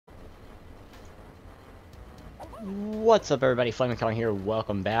What's up, everybody? Flaming Kong here.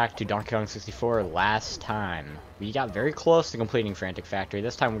 Welcome back to Donkey Kong 64. Last time, we got very close to completing Frantic Factory.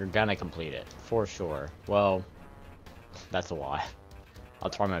 This time, we're gonna complete it. For sure. Well, that's a lie. I'll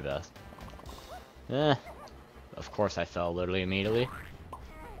try my best. Of course I fell literally immediately.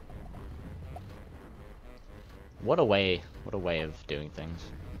 What a way of doing things.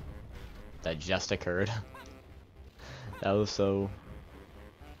 That just occurred. That was so...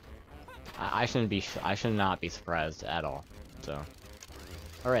 I should not be surprised at all. So,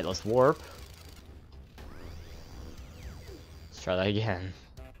 alright, let's warp. Let's try that again.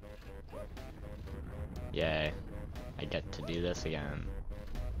 Yay. I get to do this again.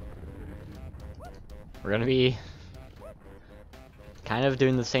 We're gonna be kind of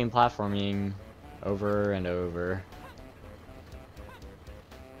doing the same platforming over and over.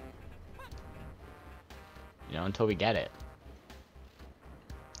 You know, until we get it.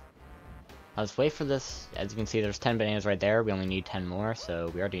 Let's wait for this. As you can see, there's 10 bananas right there. We only need 10 more, so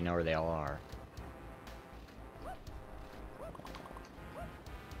we already know where they all are.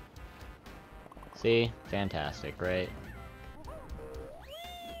 See? Fantastic, right?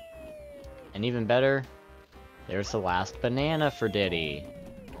 And even better, there's the last banana for Diddy.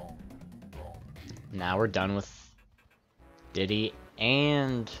 Now we're done with Diddy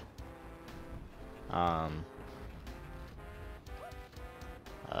and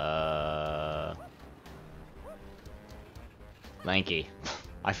Lanky.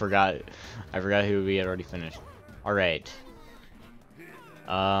 I forgot who we had already finished. Alright.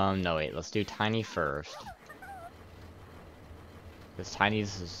 No wait, let's do Tiny first. Because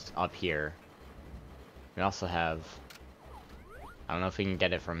Tiny's is up here. We also have... I don't know if we can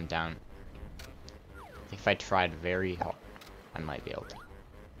get it from down... I think if I tried very hard, I might be able to.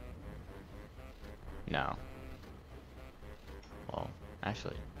 No. Well,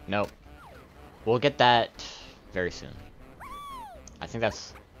 actually, nope. We'll get that very soon. I think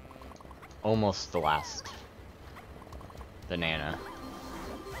that's almost the last banana.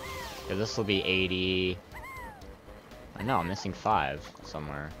 Yeah, this will be 80. I know, I'm missing 5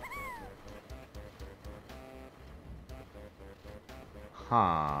 somewhere.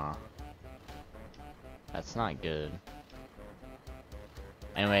 Huh. That's not good.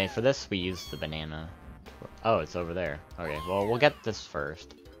 Anyway, for this we use the banana. Oh, it's over there. Okay, well, we'll get this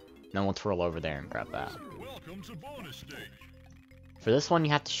first. Then we'll twirl over there and grab that. Welcome to bonus stage. For this one, you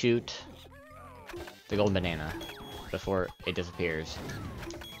have to shoot the gold banana before it disappears.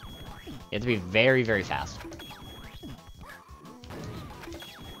 You have to be very, very fast.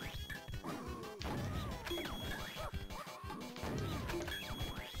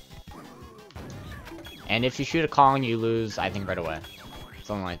 And if you shoot a Kong, you lose, I think, right away.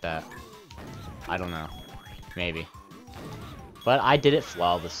 Something like that. I don't know. Maybe. But I did it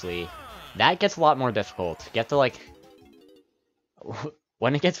flawlessly. That gets a lot more difficult. You have to, like...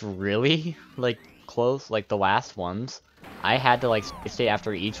 When it gets really, like, close, like the last ones, I had to, like, stay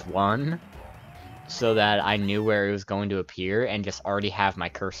after each one so that I knew where it was going to appear and just already have my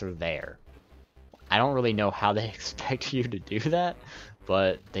cursor there. I don't really know how they expect you to do that,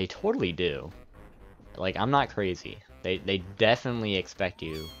 but they totally do. Like, I'm not crazy. They definitely expect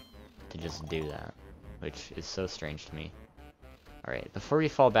you to just do that, which is so strange to me. Alright, before we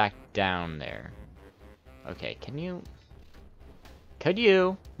fall back down there. Okay, can you... Could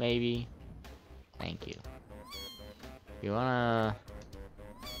you, maybe? Thank you. You wanna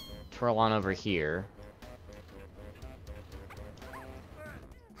twirl on over here.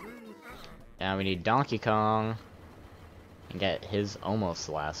 Now we need Donkey Kong and get his almost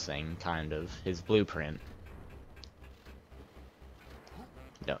last thing, kind of, his blueprint.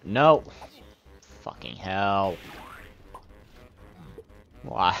 No. Fucking hell.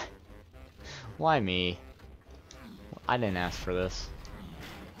 Why? Why me? I didn't ask for this.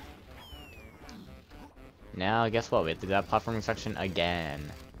 Now, guess what? We have to do that platforming section again.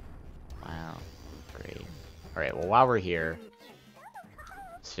 Wow. Great. Alright, well, while we're here,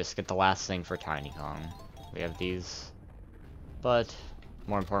 let's just get the last thing for Tiny Kong. We have these, but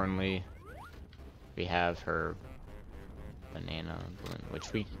more importantly, we have her banana balloon,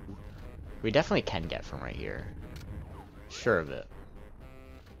 which we definitely can get from right here. Sure of it.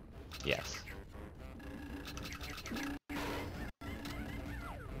 Yes.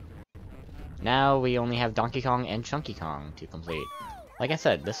 Now we only have Donkey Kong and Chunky Kong to complete. Like I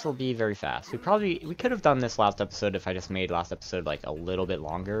said, this will be very fast. We could have done this last episode if I just made last episode like a little bit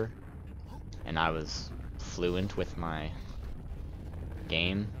longer and I was fluent with my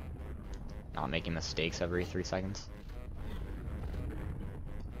game, not making mistakes every 3 seconds.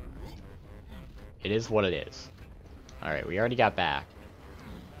 It is what it is. Alright, we already got back.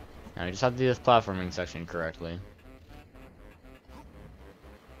 Now we just have to do this platforming section correctly.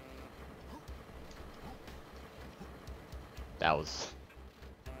 That was...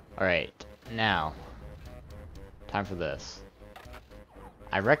 Alright, now. Time for this.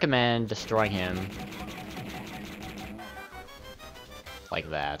 I recommend destroying him like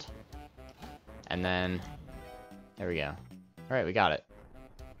that. And then... There we go. Alright, we got it.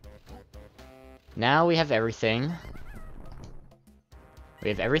 Now we have everything. We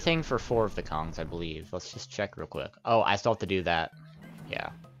have everything for 4 of the Kongs, I believe. Let's just check real quick. Oh, I still have to do that. Yeah.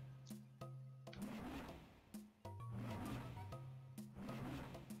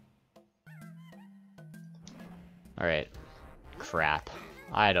 Alright. Crap.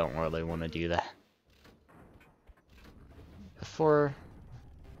 I don't really want to do that. Before...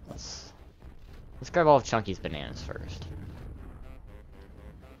 Let's grab all of Chunky's bananas first.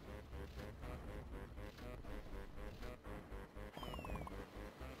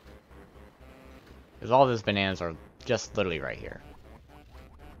 Because all of his bananas are just literally right here.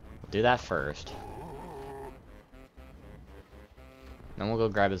 We'll do that first. Then we'll go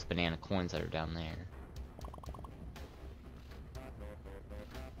grab his banana coins that are down there.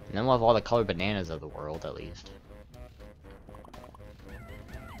 And then we'll have all the colored bananas of the world, at least.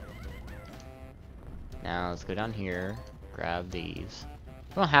 Now, let's go down here, grab these.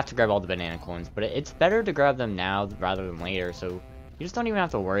 We don't have to grab all the banana coins, but it's better to grab them now rather than later, so you just don't even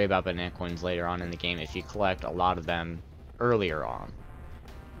have to worry about banana coins later on in the game if you collect a lot of them earlier on.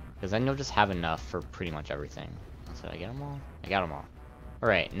 Because then you'll just have enough for pretty much everything. So did I get them all? I got them all.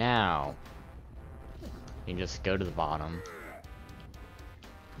 Alright, now, you can just go to the bottom.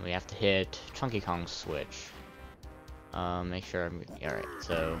 We have to hit Chunky Kong's switch. Make sure I'm... Alright,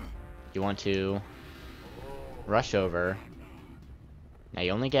 so you want to rush over. Now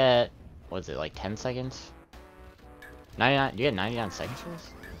you only get, what is it, like 10 seconds? 99, you get 99 seconds for this?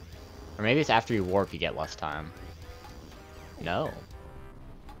 Or maybe it's after you warp you get less time. No.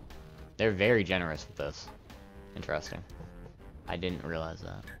 They're very generous with this. Interesting. I didn't realize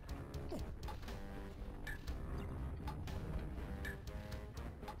that.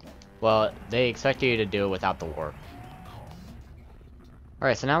 Well, they expect you to do it without the warp.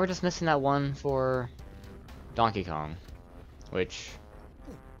 Alright, so now we're just missing that one for Donkey Kong, which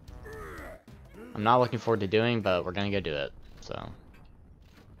I'm not looking forward to doing, but we're gonna go do it, so.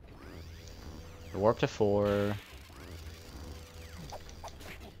 Warp to 4.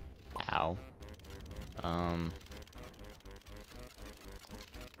 Ow.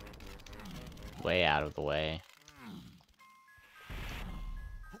 Way out of the way.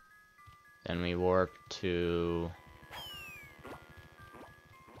 Then we warp to...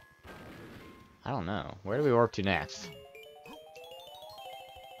 I don't know. Where do we warp to next?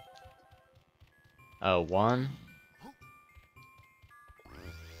 Oh, 1?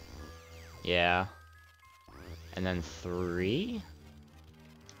 Yeah. And then 3?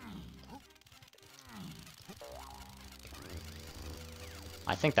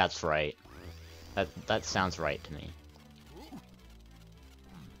 I think that's right. That sounds right to me.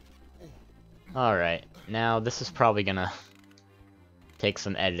 Alright, now this is probably gonna take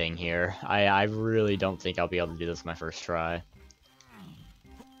some editing here. I really don't think I'll be able to do this my first try.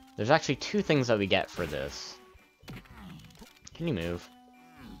 There's actually 2 things that we get for this. Can you move?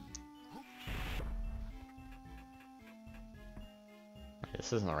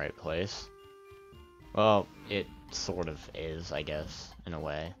 This isn't the right place. Well, it sort of is, I guess, in a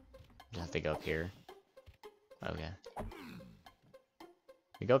way. Just have to go up here. Okay.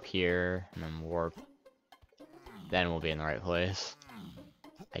 We go up here, and then warp. Then we'll be in the right place.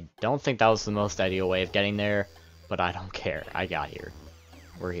 I don't think that was the most ideal way of getting there, but I don't care. I got here.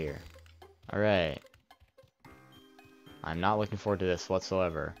 We're here. Alright. I'm not looking forward to this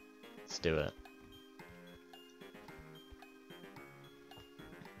whatsoever. Let's do it.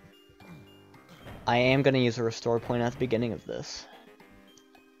 I am going to use a restore point at the beginning of this.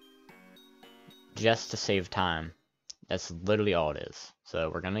 Just to save time. That's literally all it is.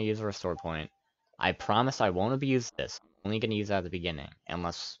 So we're going to use a restore point. I promise I won't abuse this. I'm only going to use that at the beginning.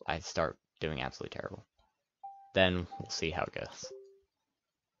 Unless I start doing absolutely terrible. Then we'll see how it goes.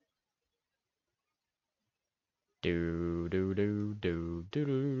 Do do do do do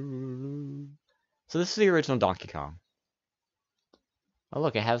do. So this is the original Donkey Kong. Oh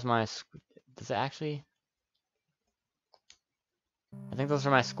look, it has my... Does it actually? I think those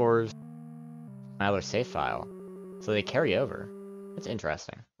are my scores. My other save file. So they carry over. That's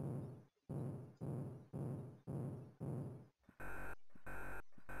interesting.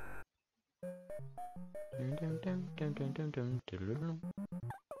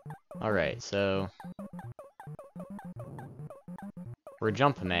 Alright, so... We're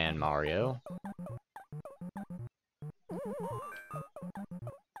Jumpman, Mario.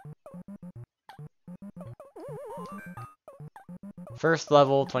 First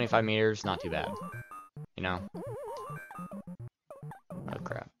level, 25 meters, not too bad. You know? Oh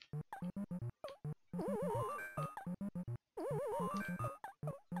crap.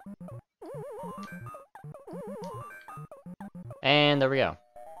 And there we go.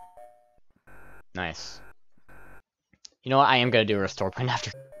 Nice. You know what? I am gonna do a restore point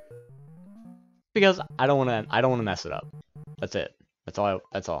after, because I don't wanna mess it up. That's it. That's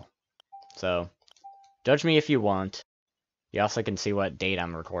all. So, judge me if you want. You also can see what date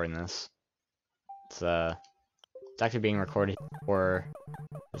I'm recording this. It's actually being recorded for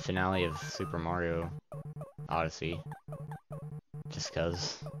the finale of Super Mario Odyssey. Just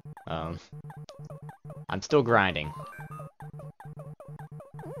cause, I'm still grinding.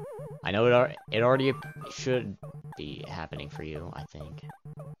 I know it already should be happening for you, I think.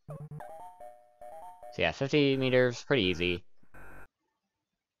 So yeah, 50 meters, pretty easy.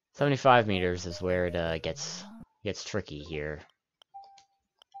 75 meters is where it gets tricky here.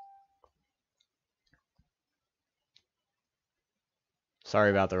 Sorry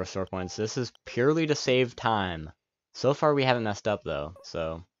about the restore points. This is purely to save time. So far we haven't messed up though,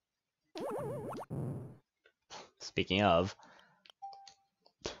 so... Speaking of...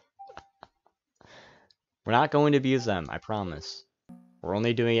 We're not going to abuse them, I promise. We're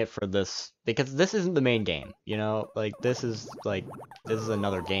only doing it for this, because this isn't the main game, you know? Like, this is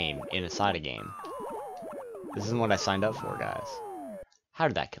another game inside a game. This isn't what I signed up for, guys. How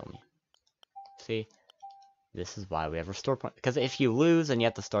did that kill me? See? This is why we have restore point. Because if you lose, then you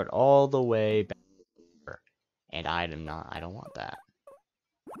have to start all the way back. And I don't want that.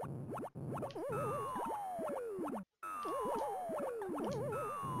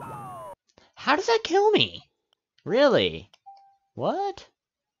 How does that kill me? Really? What?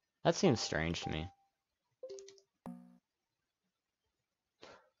 That seems strange to me.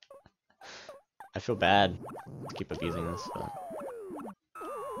 I feel bad to keep abusing this, but...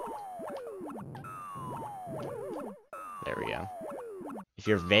 There we go. If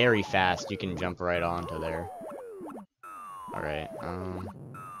you're very fast, you can jump right onto there. Alright,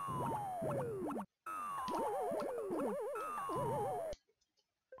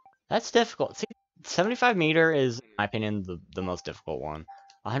 That's difficult. See, 75 meter is, in my opinion, the most difficult one.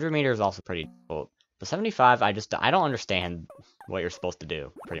 100 meter is also pretty difficult. But 75, I don't understand what you're supposed to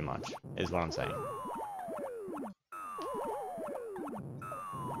do, pretty much, is what I'm saying.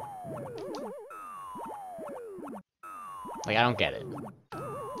 Like, I don't get it.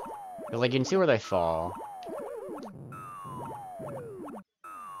 Like, you can see where they fall.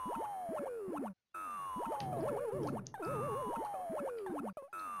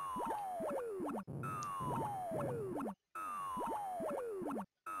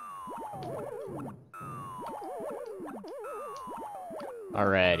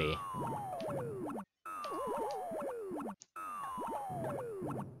 Alrighty.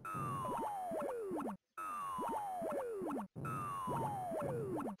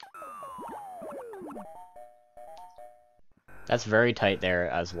 That's very tight there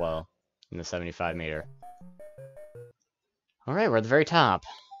as well, in the 75 meter. Alright, we're at the very top.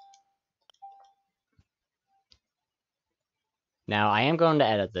 Now, I am going to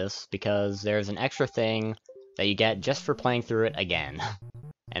edit this, because there's an extra thing that you get just for playing through it again.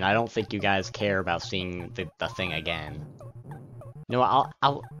 And I don't think you guys care about seeing the thing again. No, I'll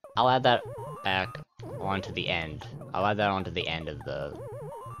add that back onto the end. I'll add that onto the end of the...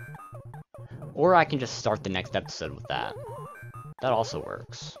 Or I can just start the next episode with that. That also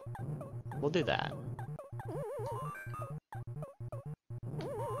works. We'll do that.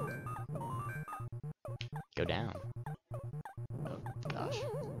 Go down. Oh gosh.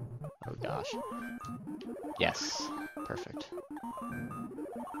 Oh gosh. Yes. Perfect.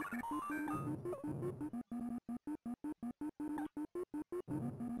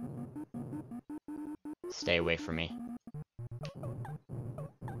 Stay away from me.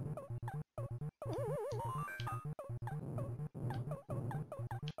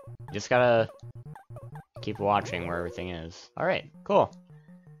 Just gotta keep watching where everything is. Alright, cool.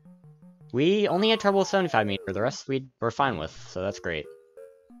 We only had trouble with 75 meter, the rest we're fine with, so that's great.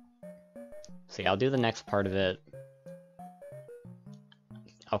 See, I'll do the next part of it.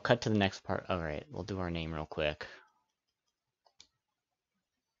 I'll cut to the next part. Alright, we'll do our name real quick.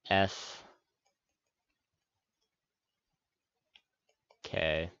 F.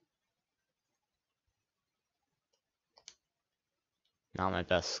 K. Not my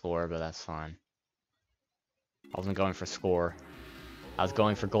best score, but that's fine. I wasn't going for score. I was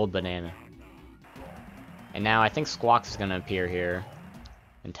going for gold banana. And now I think Squawks is gonna appear here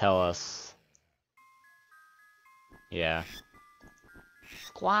and tell us... Yeah.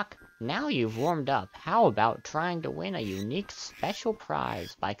 Squawk, now you've warmed up, how about trying to win a unique special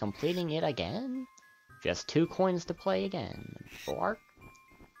prize by completing it again? Just 2 coins to play again. Bark.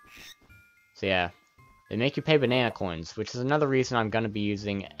 So yeah, they make you pay banana coins, which is another reason I'm gonna be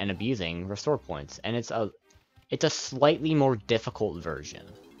using and abusing restore points, and it's a slightly more difficult version.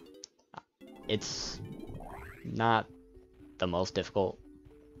 It's not the most difficult,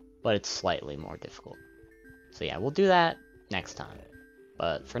 but it's slightly more difficult. So yeah, we'll do that next time.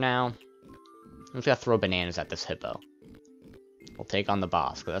 But for now, I'm just gonna throw bananas at this hippo. We'll take on the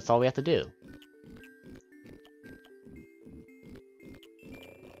boss, because that's all we have to do.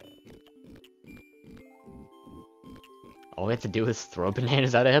 All we have to do is throw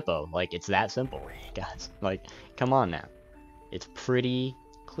bananas at a hippo. Like, it's that simple, guys. Like, come on now. It's pretty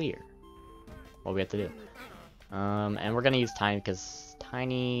clear what we have to do. And we're gonna use Tiny, because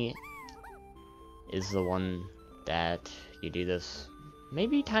Tiny is the one that you do this.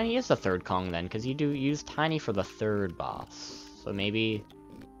 Maybe Tiny is the third Kong then, because you do use Tiny for the third boss. So maybe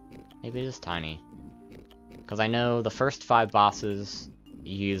it is Tiny. Because I know the first 5 bosses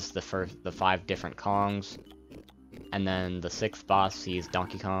use the 5 different Kongs. And then the 6th boss, you use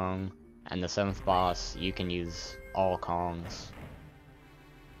Donkey Kong. And the 7th boss, you can use all Kongs.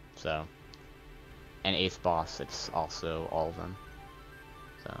 So. And 8th boss, it's also all of them.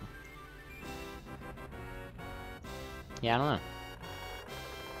 So. Yeah, I don't know.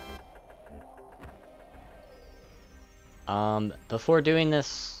 Before doing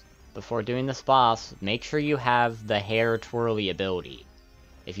this boss, make sure you have the hair twirly ability.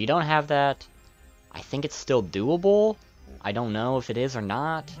 If you don't have that, I think it's still doable. I don't know if it is or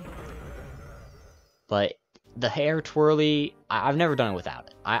not. But the hair twirly, I've never done it without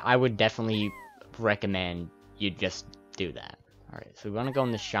it. I would definitely recommend you just do that. Alright, so we want to go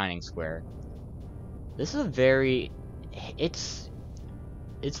in the Shining Square. This is a very... It's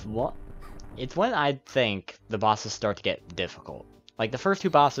when I think the bosses start to get difficult. Like, the first 2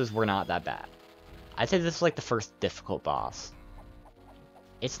 bosses were not that bad. I'd say this is like the first difficult boss.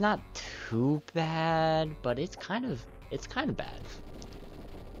 It's not too bad, but it's kind of bad.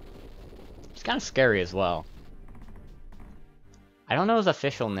 It's kind of scary as well. I don't know his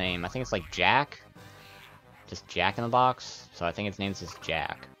official name. I think it's like Jack. Just Jack in the Box. So I think his name's just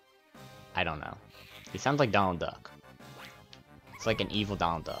Jack. I don't know. He sounds like Donald Duck. It's like an evil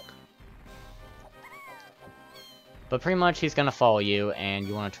Donald Duck. But pretty much he's gonna follow you, and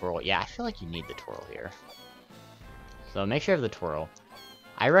you want to twirl. Yeah, I feel like you need the twirl here. So make sure you have the twirl.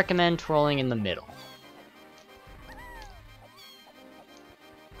 I recommend twirling in the middle.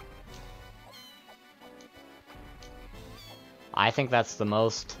 I think that's the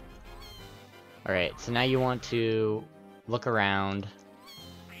most... Alright, so now you want to look around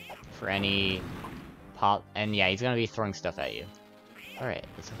for any pop... And yeah, he's gonna be throwing stuff at you. Alright,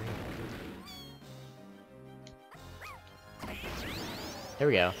 it's over here. There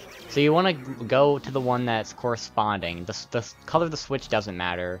we go. So you want to go to the one that's corresponding. The color of the switch doesn't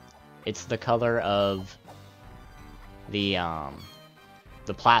matter. It's the color of the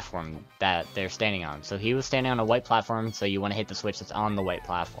platform that they're standing on. So he was standing on a white platform, so you want to hit the switch that's on the white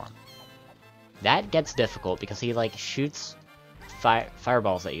platform. That gets difficult because he like shoots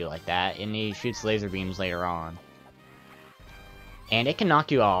fireballs at you like that, and he shoots laser beams later on. And it can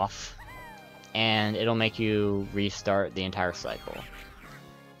knock you off, and it'll make you restart the entire cycle.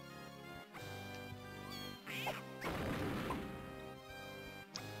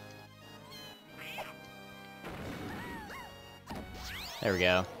 There we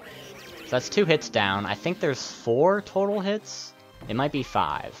go. So that's 2 hits down. I think there's 4 total hits. It might be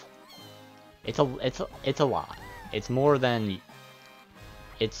 5. It's a lot. It's more than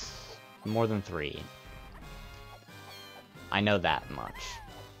 3. I know that much.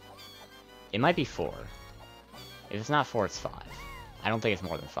 It might be 4. If it's not 4, it's 5. I don't think it's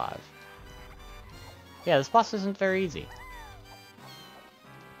more than 5. Yeah, this boss isn't very easy.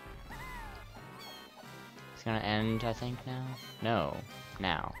 It's gonna end, I think, now? No.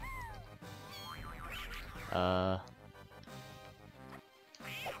 Now. There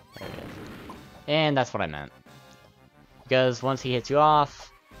it is. And that's what I meant. Because once he hits you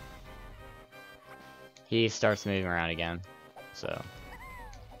off, he starts moving around again. So.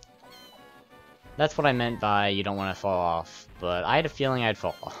 That's what I meant by you don't want to fall off, but I had a feeling I'd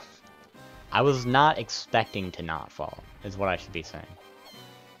fall off. I was not expecting to not fall, is what I should be saying.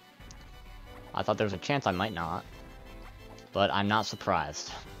 I thought there was a chance I might not, but I'm not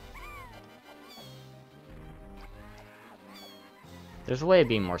surprised. There's a way of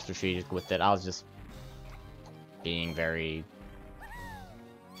being more strategic with it. I was just being very...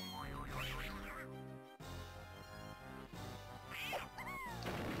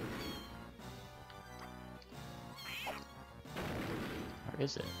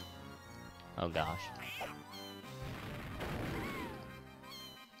 is it? Oh gosh.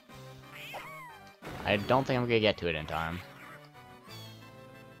 I don't think I'm gonna get to it in time.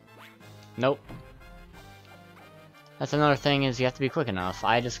 Nope. That's another thing, is you have to be quick enough.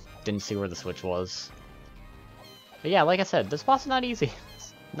 I just didn't see where the switch was. But yeah, like I said, this boss is not easy.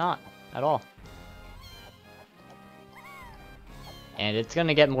 It's not at all. And it's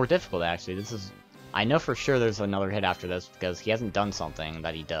gonna get more difficult, actually. This is... I know for sure there's another hit after this, because he hasn't done something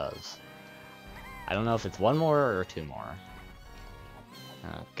that he does. I don't know if it's one more or two more.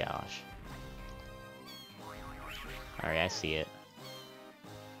 Oh, gosh. Alright, I see it.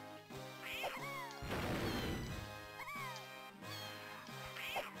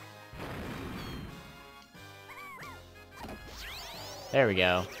 There we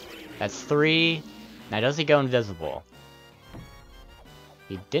go. That's 3. Now, does he go invisible?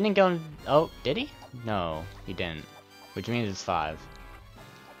 He didn't go in... Oh, did he? No, he didn't. Which means it's 5.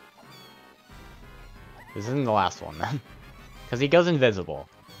 This isn't the last one, then. Because he goes invisible.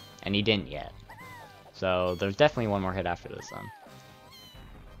 And he didn't yet. So, there's definitely one more hit after this, then.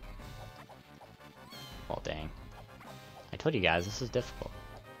 Well, dang. I told you guys, this is difficult.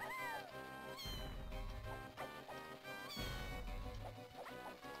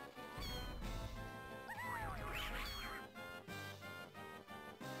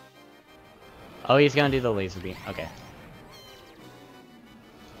 Oh, he's gonna do the laser beam. Okay.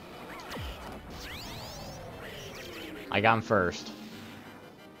 I got him first.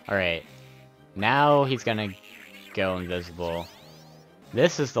 Alright. Now he's gonna go invisible.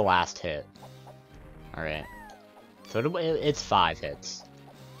 This is the last hit. Alright. So it's 5 hits.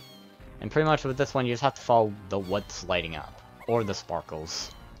 And pretty much with this one, you just have to follow the what's lighting up. Or the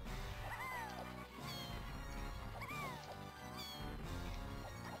sparkles.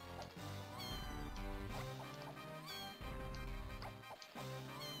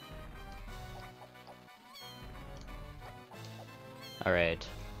 Alright.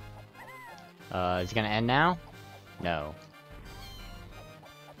 Is it gonna end now? No.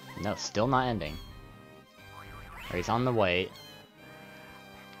 No, still not ending. Or he's on the wait.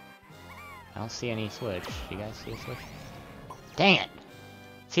 I don't see any switch. Do you guys see a switch? Dang it!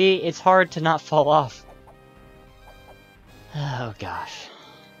 See, it's hard to not fall off. Oh gosh.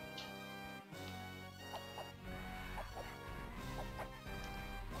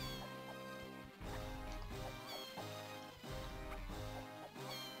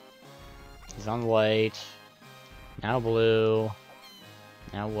 He's on white. Now blue.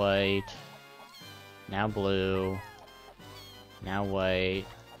 Now white. Now blue. Now white.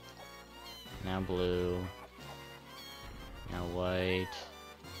 Now blue. Now white.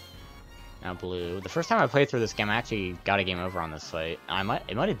 Now blue. The first time I played through this game, I actually got a game over on this fight.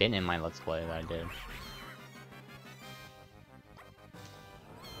 It might have been in my Let's Play that I did.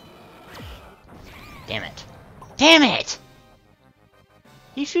 Damn it. Damn it!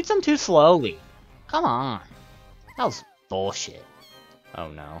 He shoots them too slowly. Come on. That was bullshit. Oh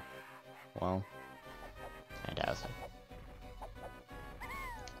no. Well. Fantastic.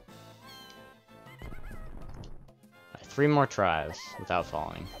 3 more tries without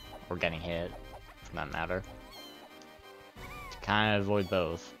falling. Or getting hit, for that matter. To kind of avoid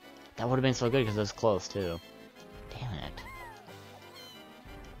both. That would have been so good because it was close too. Damn it.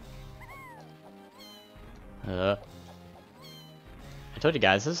 I told you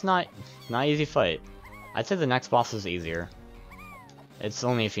guys, this is not an easy fight. I'd say the next boss is easier. It's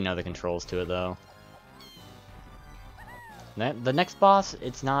only if you know the controls to it, though. The next boss,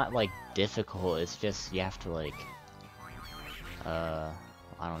 it's not, like, difficult, it's just, you have to, like... I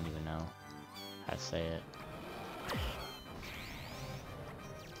don't even know how to say it.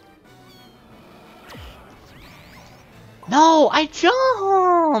 No! I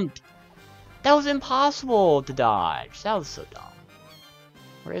jumped! That was impossible to dodge. That was so dumb.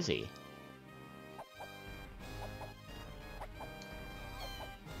 Where is he?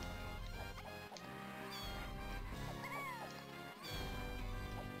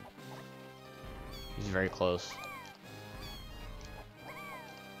 He's very close.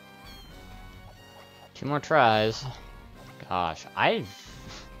 2 more tries. Gosh, it's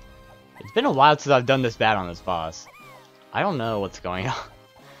been a while since I've done this bad on this boss. I don't know what's going on.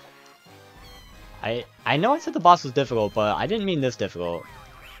 I know I said the boss was difficult, but I didn't mean this difficult.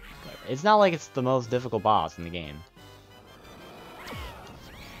 It's not like it's the most difficult boss in the game.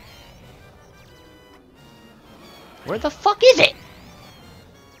 Where the fuck is it?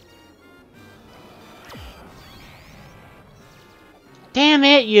 Damn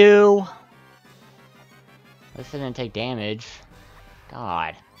it, you! At least I didn't take damage.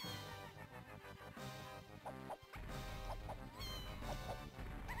 God.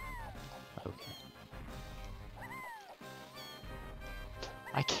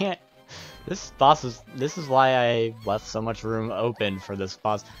 I can't. This is why I left so much room open for this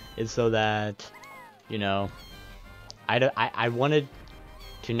boss, is so that, you know, I wanted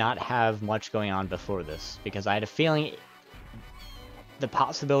to not have much going on before this, because I had a feeling the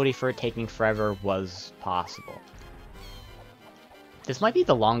possibility for it taking forever was possible. This might be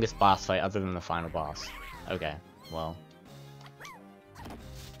the longest boss fight other than the final boss. Okay, well.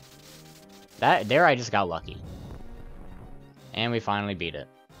 There I just got lucky. And we finally beat it.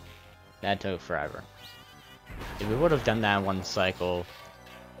 That took forever. If we would have done that in one cycle,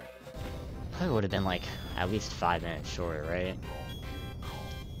 probably would have been like at least 5 minutes shorter, right?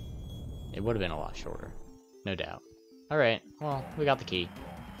 It would have been a lot shorter. No doubt. Alright, well, we got the key.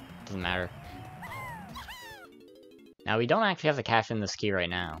 Doesn't matter. Now, we don't actually have to cash in this key right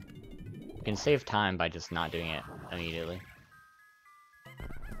now. We can save time by just not doing it immediately.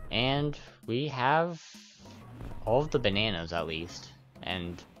 And we have all of the bananas, at least.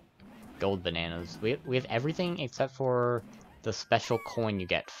 And gold bananas. We have everything except for the special coin you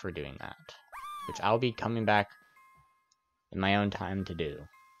get for doing that. Which I'll be coming back in my own time to do.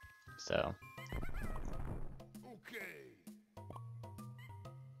 So...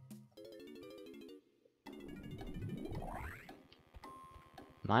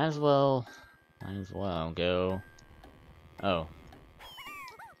 Might as well go... Oh.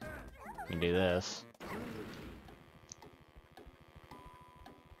 We can do this.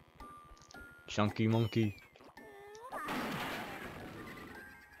 Chunky monkey.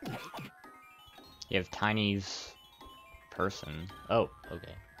 You have Tiny's person. Oh,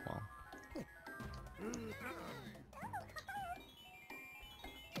 okay, well.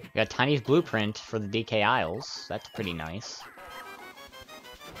 We got Tiny's blueprint for the DK Isles. That's pretty nice.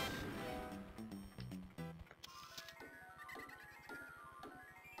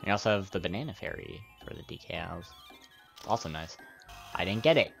 We also have the Banana Fairy for the DK Isles. Also nice. I didn't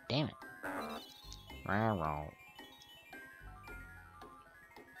get it. Damn it.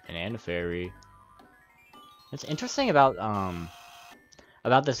 Banana Fairy. What's interesting about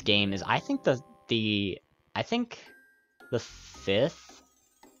this game is I think the fifth,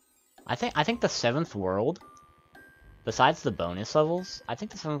 I think the 7th world, besides the bonus levels, I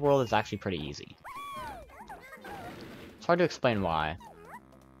think the 7th world is actually pretty easy. It's hard to explain why.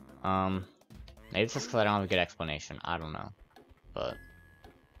 Maybe it's just because I don't have a good explanation. I don't know. But,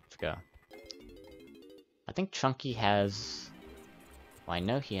 let's go. I think Chunky has... Well, I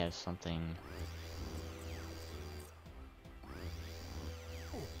know he has something...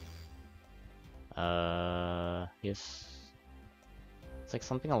 Yes. It's like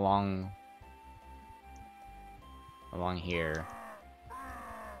something along here.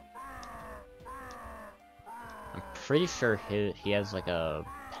 I'm pretty sure he has like a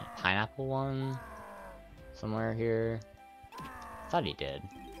pineapple one somewhere here. Thought he did.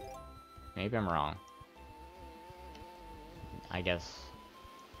 Maybe I'm wrong. I guess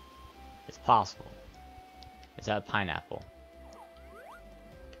it's possible. Is that a pineapple?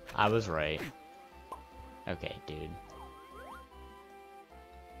 I was right. Okay, dude.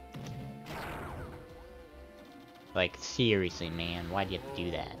 Like, seriously, man, why do you have to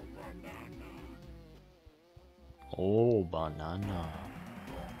do that? Oh, banana.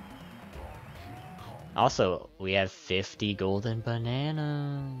 Also, we have 50 golden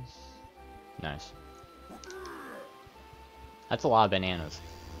bananas. Nice. That's a lot of bananas.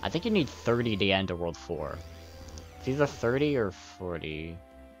 I think you need 30 to get into World 4. It's either 30 or 40.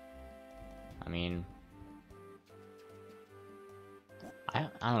 I mean... I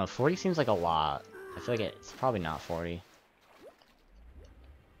don't know, 40 seems like a lot. I feel like it's probably not 40.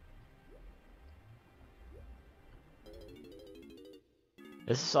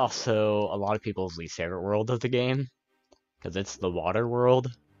 This is also a lot of people's least favorite world of the game. Because it's the water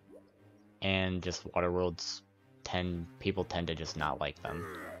world. And just water worlds people tend to just not like them.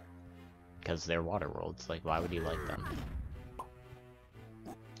 Because they're water worlds, like why would you like them?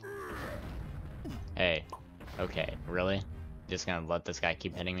 Hey. Okay, really? Just gonna let this guy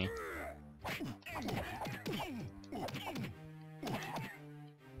keep hitting me?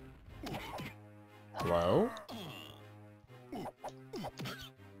 Hello?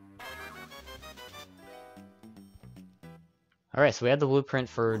 Alright, so we have the blueprint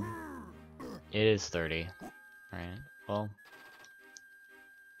for... It is 30. Alright, well...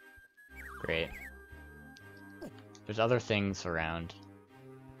 Great. There's other things around.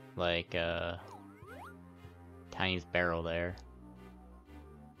 Like, Tiny's barrel there.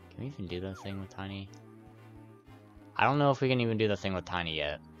 Can we even do that thing with Tiny? I don't know if we can even do the thing with Tiny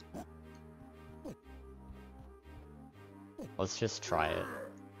yet. Let's just try it.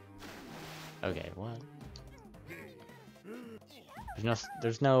 Okay, what?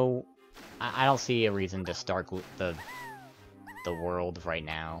 There's no... I don't see a reason to start the world right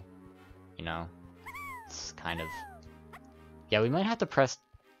now. You know? It's kind of... Yeah, we might have to press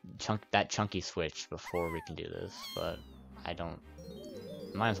that chunky switch before we can do this, but I don't...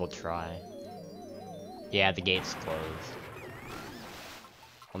 Might as well try. Yeah, the gate's closed.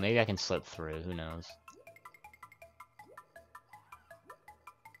 Well, maybe I can slip through, who knows.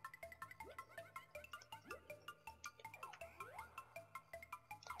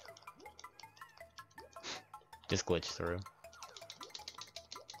 Just glitch through.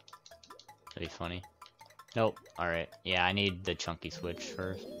 That'd be funny. Nope. Alright. Yeah, I need the chunky switch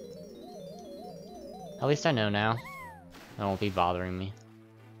first. At least I know now. That won't be bothering me.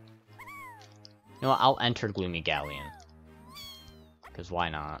 You know what? I'll enter Gloomy Galleon. Because why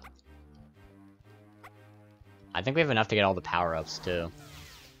not? I think we have enough to get all the power-ups, too.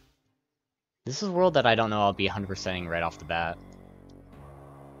 This is a world that I don't know I'll be 100%ing right off the bat.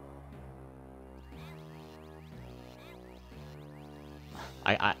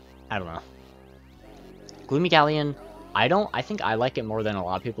 I don't know. Gloomy Galleon, I think I like it more than a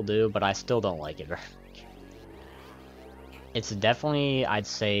lot of people do, but I still don't like it very much. It's definitely, I'd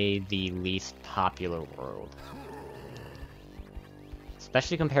say, the least popular world.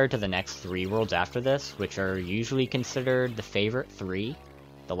 Especially compared to the next 3 worlds after this, which are usually considered the favorite 3.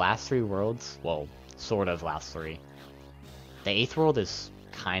 The last 3 worlds, well, sort of last 3. The 8th world is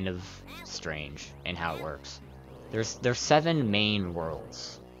kind of strange in how it works. There's 7 main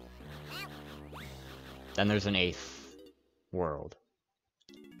worlds. Then there's an 8th world.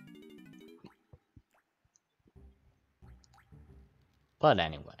 But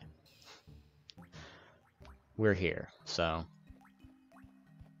anyway. We're here, so...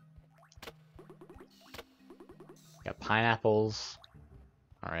 Got pineapples.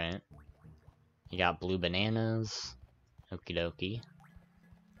 Alright. You got blue bananas. Okie dokie.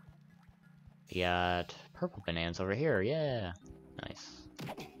 You got purple bananas over here, yeah. Nice.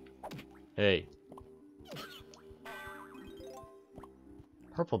 Hey.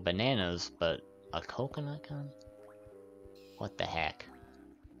 Purple bananas, but a coconut gun? What the heck?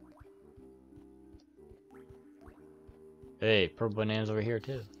 Hey, purple bananas over here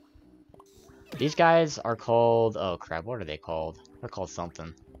too. These guys are called... Oh crap, what are they called? They're called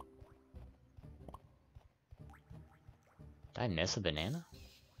something. Did I miss a banana?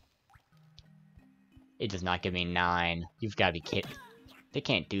 It does not give me 9. You've got to be kidding. They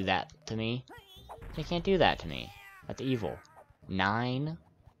can't do that to me. They can't do that to me. That's evil. 9?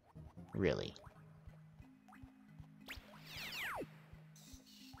 Really?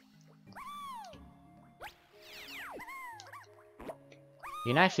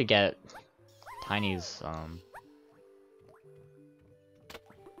 You can actually get Tiny's,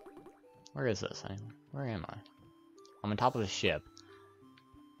 Where is this? Where am I? I'm on top of a ship.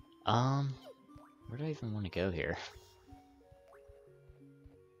 Where do I even want to go here?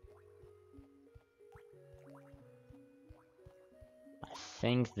 I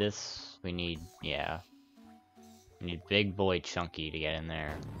think this... we need... yeah. We need Big Boy Chunky to get in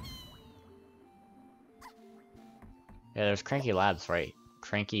there. Yeah, there's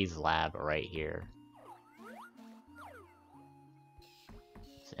Cranky's lab right here.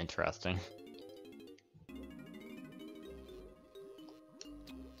 It's interesting.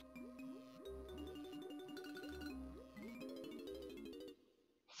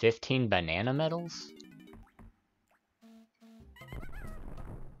 $15 banana medals?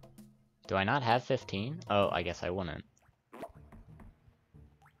 Do I not have 15? Oh, I guess I wouldn't.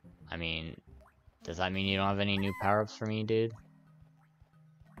 I mean, does that mean you don't have any new power-ups for me, dude?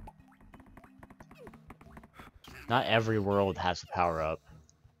 Not every world has a power-up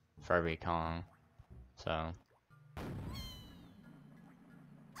for every Kong, so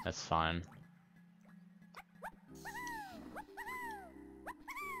that's fine.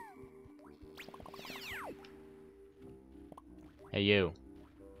 Hey, you.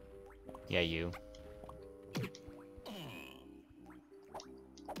 Yeah, you.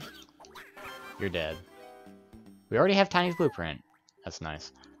 You're dead. We already have Tiny's blueprint. That's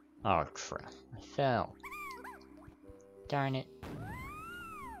nice. Oh, crap. I fell. Darn it.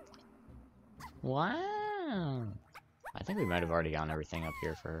 Wow. I think we might have already gotten everything up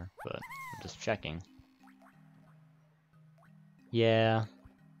here for her, but I'm just checking. Yeah.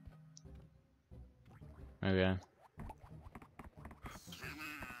 Okay.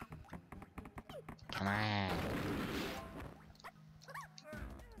 Come on.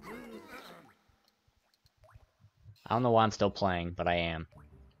 I don't know why I'm still playing, but I am.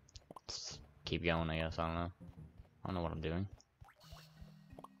 Just keep going, I guess. I don't know. I don't know what I'm doing.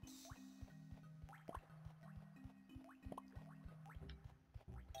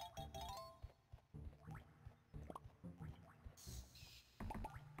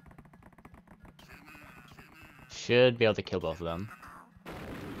 should be able to kill both of them.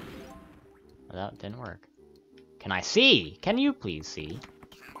 That didn't work. Can I see? Can you please see?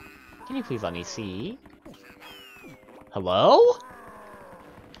 Can you please let me see? Hello?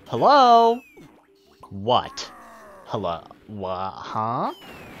 Hello? What? Hello? What? Huh?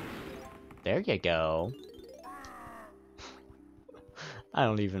 There you go. I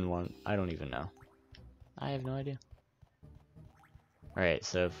don't even know. I have no idea. Alright,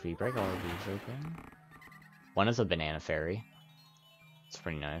 so if we break all of these open... One is a banana fairy. It's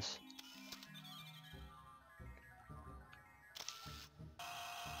pretty nice.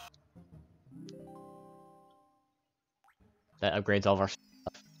 That upgrades all of our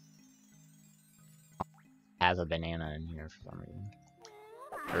stuff. Has a banana in here for some reason.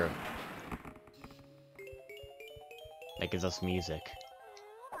 Or... that gives us music.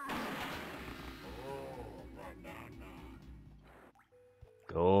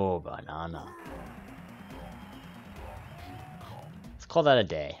 Go banana. Let's call that a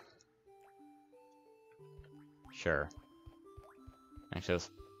day. Sure. Actually,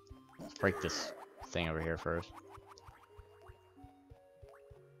 let's break this thing over here first.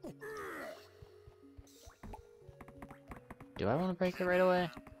 Do I want to break it right away?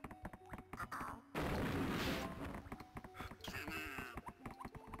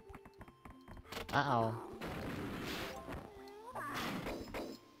 Uh-oh.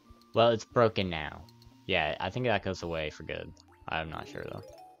 Well, it's broken now. Yeah, I think that goes away for good. I'm not sure, though.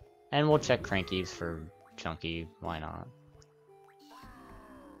 And we'll check Cranky's for Chunky. Why not?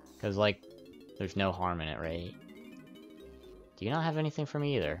 Because, like, there's no harm in it, right? Do you not have anything for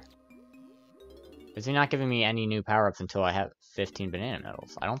me either? Is he not giving me any new power-ups until I have 15 banana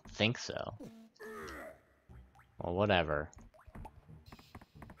medals? I don't think so. Well, whatever.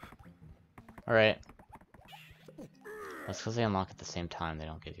 Alright. That's because they unlock at the same time, they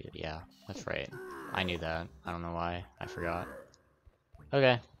don't give you... Yeah, that's right. I knew that. I don't know why. I forgot.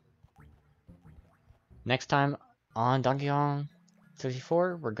 Okay. Next time on Donkey Kong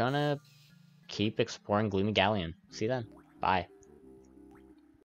 64, we're gonna keep exploring Gloomy Galleon. See you then. Bye.